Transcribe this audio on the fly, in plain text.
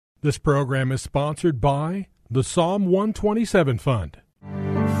This program is sponsored by the Psalm 127 Fund.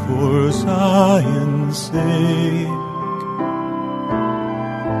 For Zion's sake,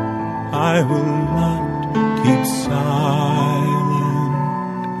 I will not keep silent.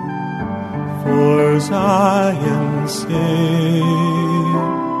 For Zion's sake,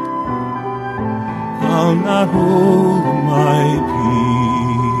 I'll not hold my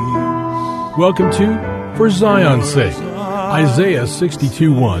peace. Welcome to For Zion's Sake. Isaiah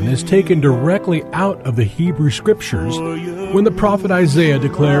 62:1 is taken directly out of the Hebrew Scriptures when the prophet Isaiah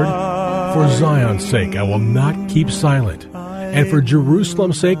declared, "For Zion's sake I will not keep silent, and for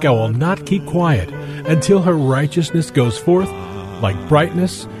Jerusalem's sake I will not keep quiet, until her righteousness goes forth like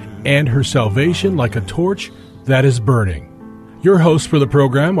brightness, and her salvation like a torch that is burning." Your hosts for the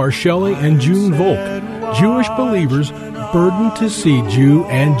program are Shelley and June Volk, Jewish believers burdened to see Jew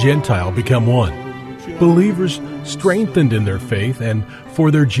and Gentile become one. Believers strengthened in their faith and for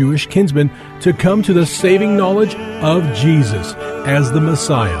their Jewish kinsmen to come to the saving knowledge of Jesus as the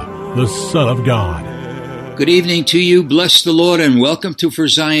Messiah, the Son of God. Good evening to you. Bless the Lord and welcome to For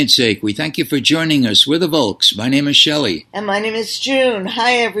Zion's Sake. We thank you for joining us. We're the Volks. My name is Shelley. And my name is June.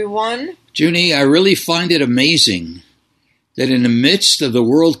 Hi, everyone. Junie, I really find it amazing that in the midst of the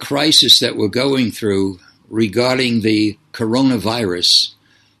world crisis that we're going through regarding the coronavirus,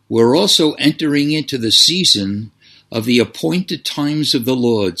 we're also entering into the season of the appointed times of the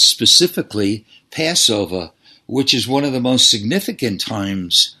Lord, specifically Passover, which is one of the most significant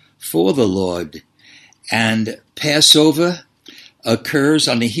times for the Lord. And Passover occurs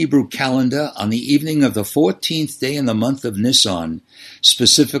on the Hebrew calendar on the evening of the 14th day in the month of Nisan.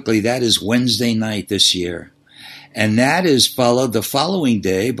 Specifically, that is Wednesday night this year. And that is followed the following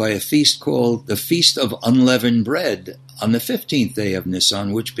day by a feast called the Feast of Unleavened Bread on the 15th day of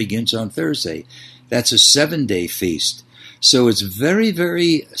Nisan, which begins on Thursday. That's a 7-day feast. So it's very,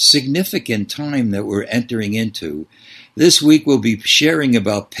 very significant time that we're entering into. This week we'll be sharing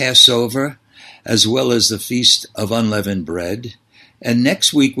about Passover as well as the Feast of Unleavened Bread. And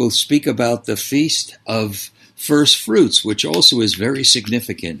next week we'll speak about the Feast of First Fruits, which also is very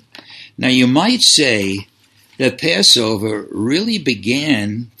significant. Now you might say that Passover really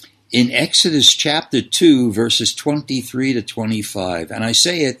began in Exodus chapter 2, verses 23 to 25. And I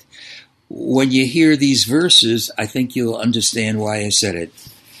say it, when you hear these verses, I think you'll understand why I said it.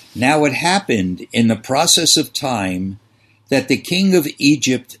 Now it happened in the process of time that the king of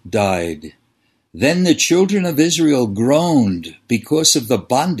Egypt died. Then the children of Israel groaned because of the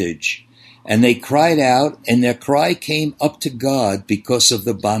bondage, and they cried out, and their cry came up to God because of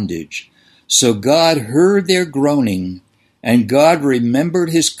the bondage. So God heard their groaning, and God remembered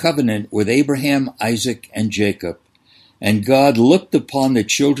his covenant with Abraham, Isaac, and Jacob. And God looked upon the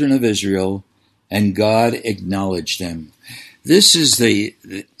children of Israel, and God acknowledged them. This is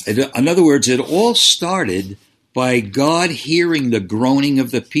in other words, it all started by God hearing the groaning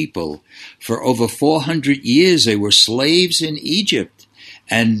of the people. For over 400 years they were slaves in Egypt,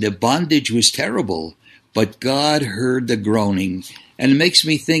 and the bondage was terrible. But God heard the groaning. And it makes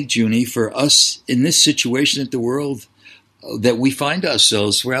me think, Junie, for us in this situation at the world that we find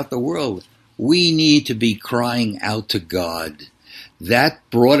ourselves throughout the world, we need to be crying out to God. That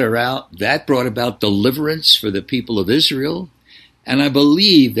brought about deliverance for the people of Israel. And I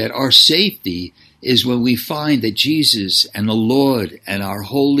believe that our safety is when we find that Jesus and the Lord and our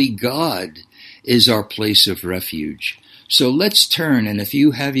holy God is our place of refuge. So let's turn, and if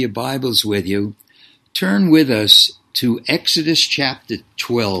you have your Bibles with you, turn with us to Exodus chapter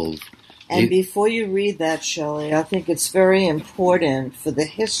 12. And before you read that, Shelley, I think it's very important for the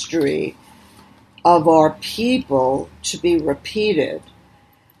history of our people to be repeated.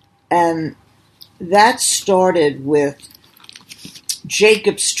 And that started with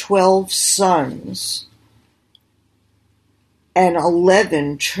Jacob's 12 sons, and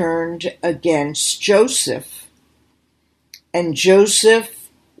 11 turned against Joseph. And Joseph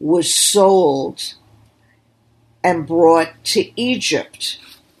was sold and brought to Egypt.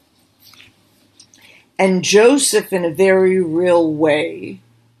 And Joseph, in a very real way,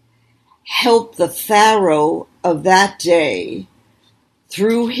 helped the Pharaoh of that day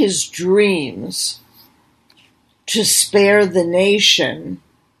through his dreams to spare the nation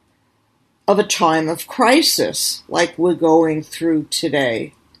of a time of crisis like we're going through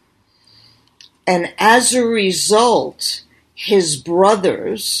today. And as a result, his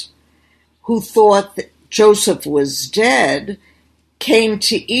brothers, who thought that Joseph was dead, came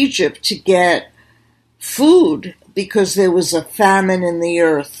to Egypt to get food because there was a famine in the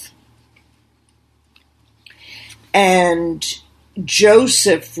earth. And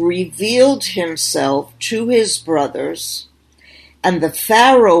Joseph revealed himself to his brothers And the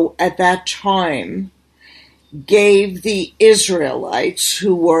Pharaoh at that time gave the Israelites,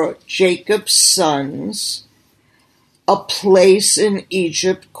 who were Jacob's sons, a place in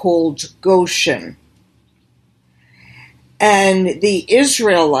Egypt called Goshen. And the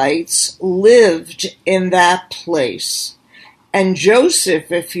Israelites lived in that place. And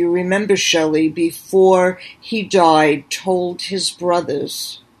Joseph, if you remember, Shelley, before he died, told his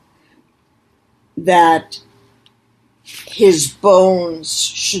brothers that his bones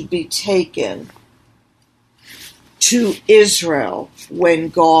should be taken to Israel when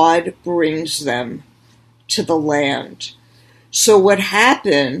God brings them to the land. So what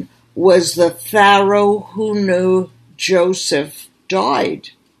happened was the Pharaoh who knew Joseph died.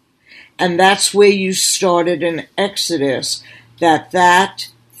 And that's where you started in Exodus, that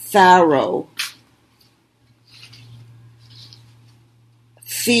Pharaoh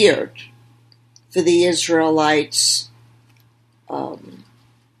feared for the Israelites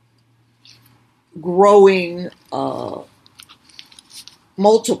growing,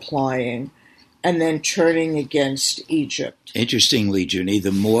 multiplying, and then turning against Egypt. Interestingly, Junie,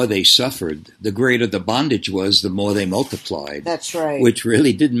 the more they suffered, the greater the bondage was, the more they multiplied. That's right. Which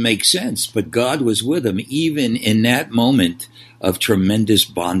really didn't make sense, but God was with them even in that moment of tremendous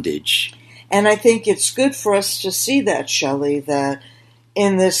bondage. And I think it's good for us to see that, Shelley, that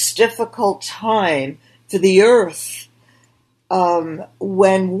in this difficult time for the earth,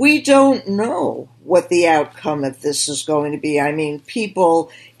 when we don't know what the outcome of this is going to be. I mean,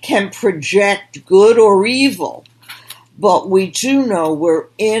 people can project good or evil, but we do know we're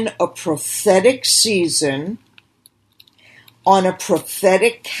in a prophetic season on a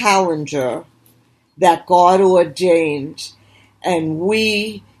prophetic calendar that God ordained, and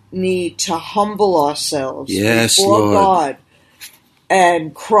we need to humble ourselves before Lord. God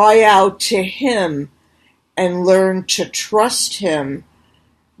and cry out to Him and learn to trust Him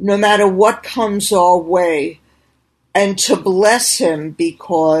no matter what comes our way, and to bless Him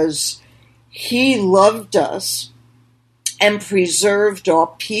because He loved us and preserved our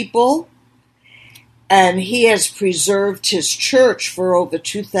people, and He has preserved His church for over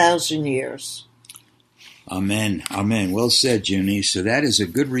 2,000 years. Amen. Amen. Well said, Junie. So that is a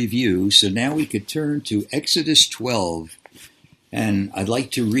good review. So now we could turn to Exodus 12, and I'd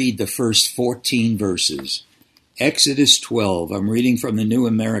like to read the first 14 verses. Exodus 12, I'm reading from the New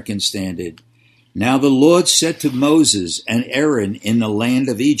American Standard. Now the Lord said to Moses and Aaron in the land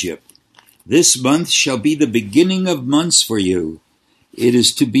of Egypt, "This month shall be the beginning of months for you. It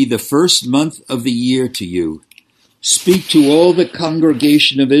is to be the first month of the year to you. Speak to all the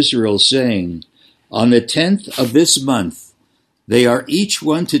congregation of Israel, saying, on the 10th of this month, they are each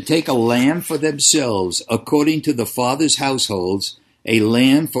one to take a lamb for themselves, according to the fathers' households, a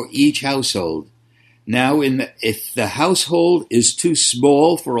lamb for each household. Now, if the household is too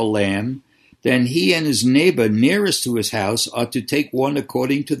small for a lamb, then he and his neighbor nearest to his house are to take one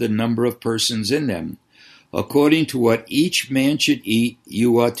according to the number of persons in them. According to what each man should eat,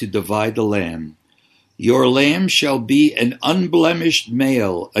 you are to divide the lamb. Your lamb shall be an unblemished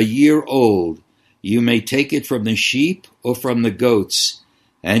male, a year old. You may take it from the sheep or from the goats,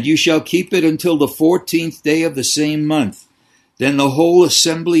 and you shall keep it until the 14th day of the same month. Then the whole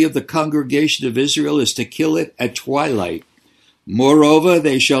assembly of the congregation of Israel is to kill it at twilight. Moreover,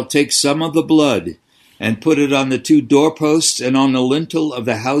 they shall take some of the blood and put it on the 2 doorposts and on the lintel of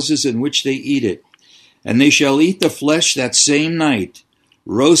the houses in which they eat it. And they shall eat the flesh that same night,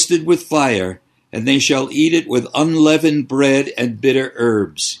 roasted with fire, and they shall eat it with unleavened bread and bitter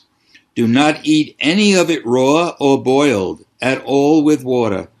herbs. Do not eat any of it raw or boiled at all with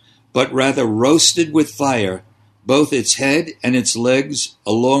water, but rather roasted with fire, both its head and its legs,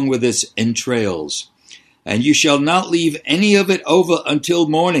 along with its entrails. And you shall not leave any of it over until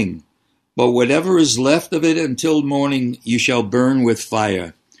morning, but whatever is left of it until morning you shall burn with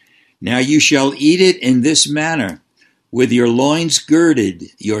fire. Now you shall eat it in this manner, with your loins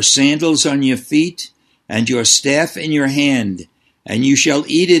girded, your sandals on your feet, and your staff in your hand, and you shall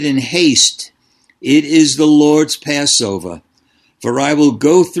eat it in haste. It is the Lord's Passover. For I will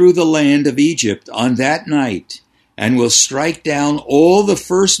go through the land of Egypt on that night, and will strike down all the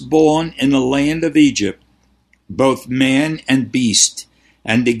firstborn in the land of Egypt, both man and beast,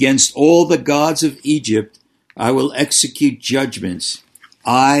 and against all the gods of Egypt I will execute judgments.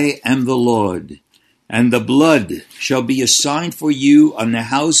 I am the Lord. And the blood shall be a sign for you on the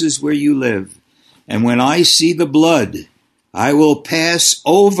houses where you live. And when I see the blood, I will pass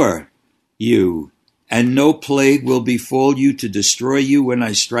over you, and no plague will befall you to destroy you when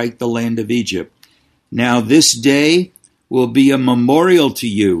I strike the land of Egypt. Now this day will be a memorial to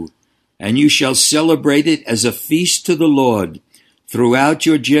you, and you shall celebrate it as a feast to the Lord. Throughout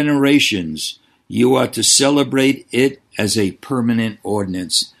your generations, you are to celebrate it as a permanent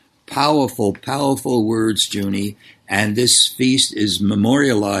ordinance. Powerful, powerful words, Junie. And this feast is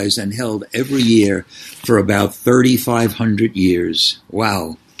memorialized and held every year for about 3,500 years.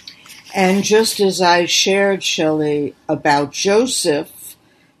 Wow. And just as I shared, Shelley, about Joseph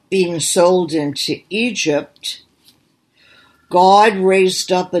being sold into Egypt, God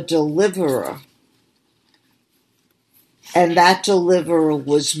raised up a deliverer. And that deliverer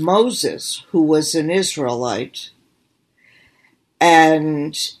was Moses, who was an Israelite.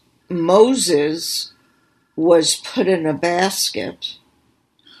 And Moses was put in a basket,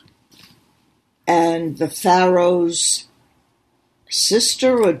 and the Pharaoh's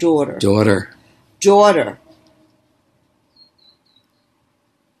sister or daughter? Daughter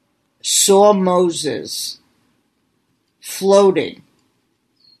saw Moses floating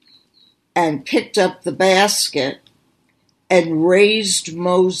and picked up the basket and raised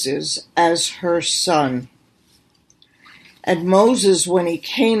Moses as her son. And Moses, when he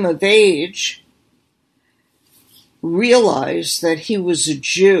came of age, realized that he was a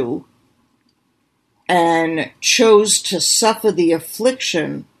Jew and chose to suffer the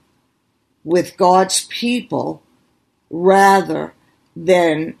affliction with God's people rather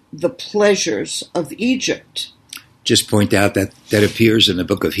than the pleasures of Egypt. Just point out that appears in the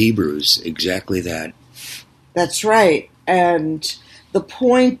book of Hebrews, exactly that. That's right. And the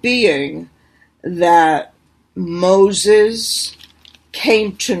point being that Moses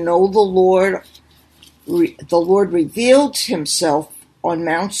came to know the Lord. The Lord revealed himself on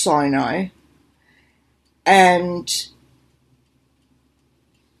Mount Sinai, and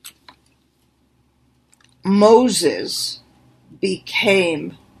Moses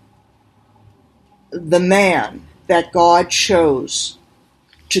became the man that God chose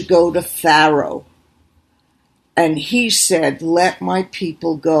to go to Pharaoh. And he said, "Let my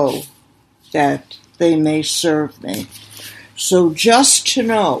people go, that they may serve me." So just to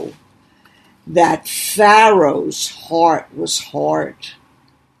know that Pharaoh's heart was hard,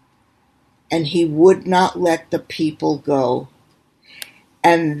 and he would not let the people go.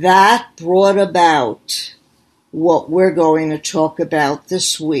 And that brought about what we're going to talk about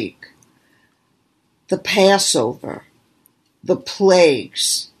this week: the Passover, the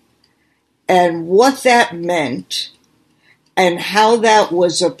plagues, and what that meant, and how that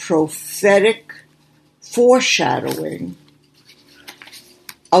was a prophetic foreshadowing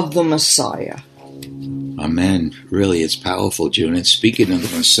of the Messiah. Amen. Really, it's powerful, June. And speaking of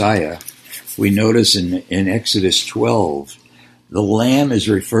the Messiah, we notice in Exodus 12, the Lamb is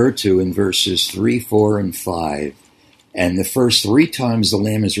referred to in verses 3, 4, and 5. And the first 3 times the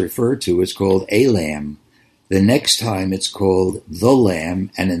Lamb is referred to, it's called a lamb. The next time it's called the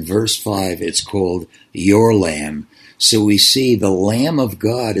Lamb. And in verse 5, it's called your Lamb. So we see the Lamb of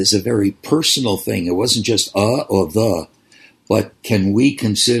God is a very personal thing. It wasn't just or the, but can we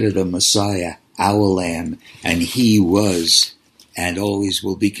consider the Messiah our Lamb? And he was and always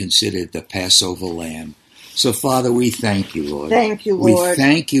will be considered the Passover Lamb. So, Father, we thank you, Lord. Thank you, Lord. We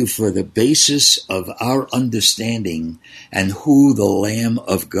thank you for the basis of our understanding and who the Lamb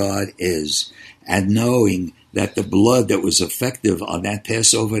of God is, and knowing that the blood that was effective on that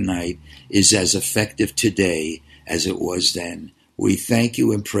Passover night is as effective today as it was then. We thank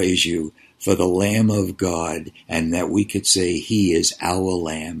you and praise you for the Lamb of God, and that we could say he is our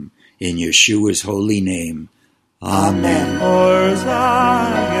Lamb. In Yeshua's holy name. Amen. For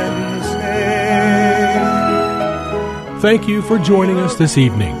Zion's sake. Thank you for joining us this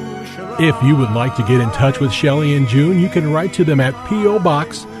evening. If you would like to get in touch with Shelley and June, you can write to them at P.O.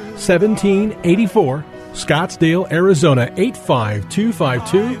 Box 1784, Scottsdale, Arizona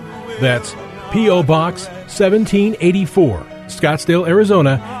 85252. That's P.O. Box 1784, Scottsdale,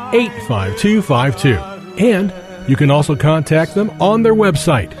 Arizona 85252. And you can also contact them on their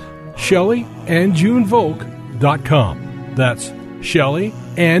website, ShelleyandJuneVolk.com. That's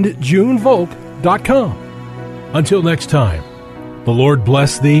ShelleyandJuneVolk.com. Until next time, the Lord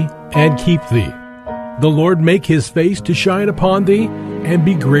bless thee and keep thee. The Lord make his face to shine upon thee and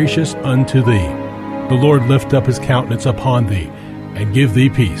be gracious unto thee. The Lord lift up his countenance upon thee and give thee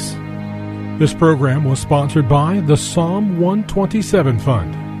peace. This program was sponsored by the Psalm 127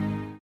 Fund.